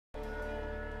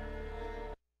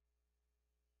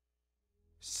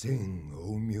Sing,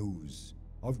 O Muse,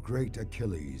 of great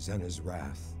Achilles and his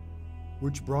wrath,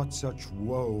 which brought such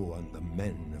woe on the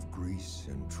men of Greece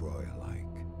and Troy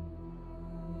alike.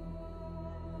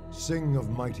 Sing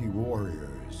of mighty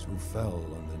warriors who fell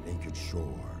on the naked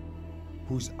shore,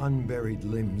 whose unburied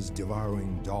limbs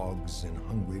devouring dogs and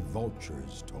hungry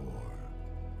vultures tore.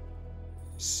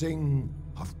 Sing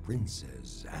of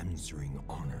princes answering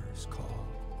honor's call,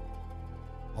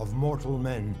 of mortal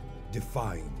men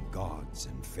defying gods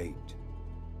and fate.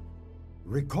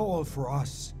 Recall for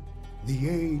us the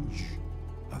age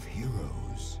of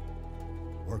heroes,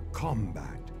 where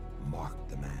combat marked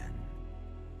the man.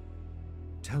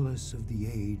 Tell us of the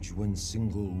age when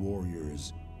single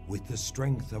warriors with the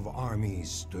strength of armies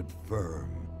stood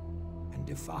firm and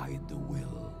defied the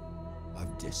will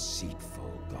of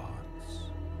deceitful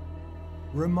gods.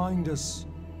 Remind us,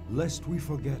 lest we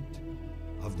forget,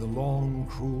 of the long,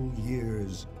 cruel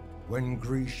years when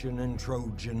Grecian and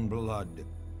Trojan blood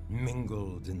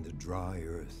mingled in the dry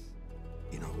earth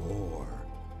in a war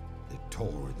that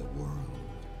tore the world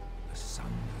asunder.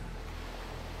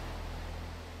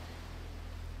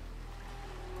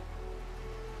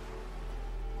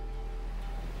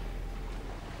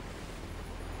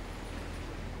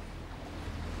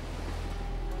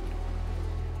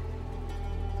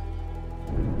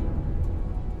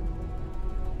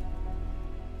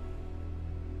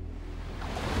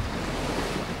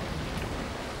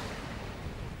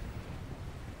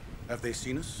 Have they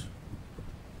seen us?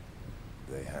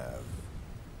 They have.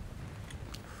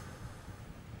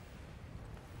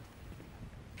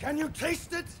 Can you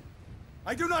taste it?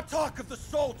 I do not talk of the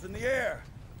salt in the air,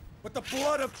 but the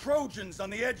blood of Trojans on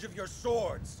the edge of your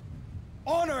swords.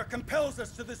 Honor compels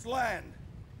us to this land,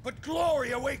 but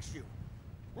glory awaits you.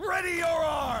 Ready your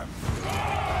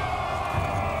arms!